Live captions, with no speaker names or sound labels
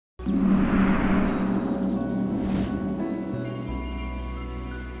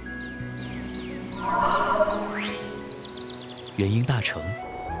元婴大成，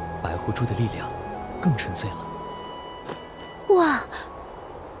白狐珠的力量更纯粹了。哇，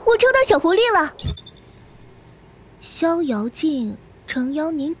我抽到小狐狸了！逍遥境，诚邀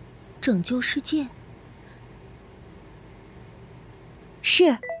您拯救世界。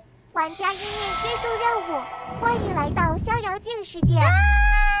是。玩家意念接受任务，欢迎来到逍遥境世界。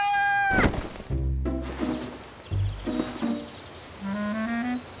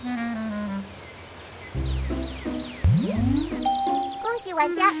恭喜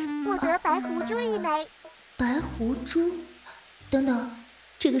玩家获得白狐珠一枚。白狐珠？等等，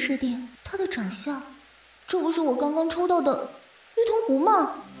这个设定，它的长相，这不是我刚刚抽到的玉铜壶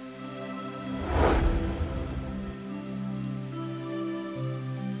吗？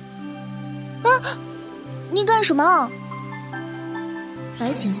啊！你干什么？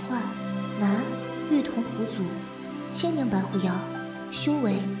白景焕，男，玉铜壶族，千年白狐妖，修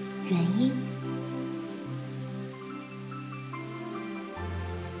为元婴。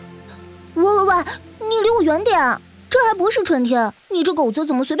喂，你离我远点！这还不是春天，你这狗子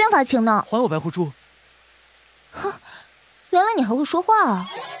怎么随便发情呢？还我白狐珠！哼，原来你还会说话啊！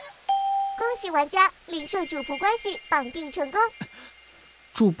恭喜玩家领受主仆关系绑定成功。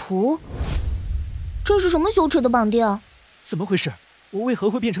主仆？这是什么羞耻的绑定？怎么回事？我为何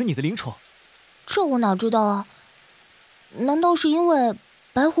会变成你的灵宠？这我哪知道啊？难道是因为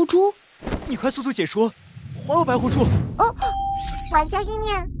白狐珠？你快速解说，还我白狐珠！哦，玩家意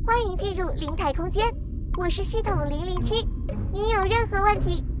念，欢迎进入灵台空间，我是系统007，您有任何问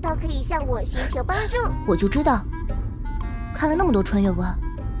题都可以向我寻求帮助。我就知道，看了那么多穿越文，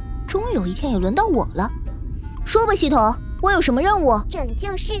终于有一天也轮到我了。说吧，系统，我有什么任务？拯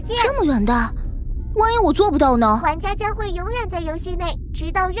救世界。这么远的，万一我做不到呢？玩家将会永远在游戏内，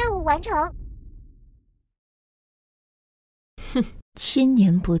直到任务完成。哼，千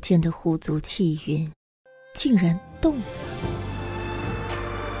年不见的狐族气云，竟然动了。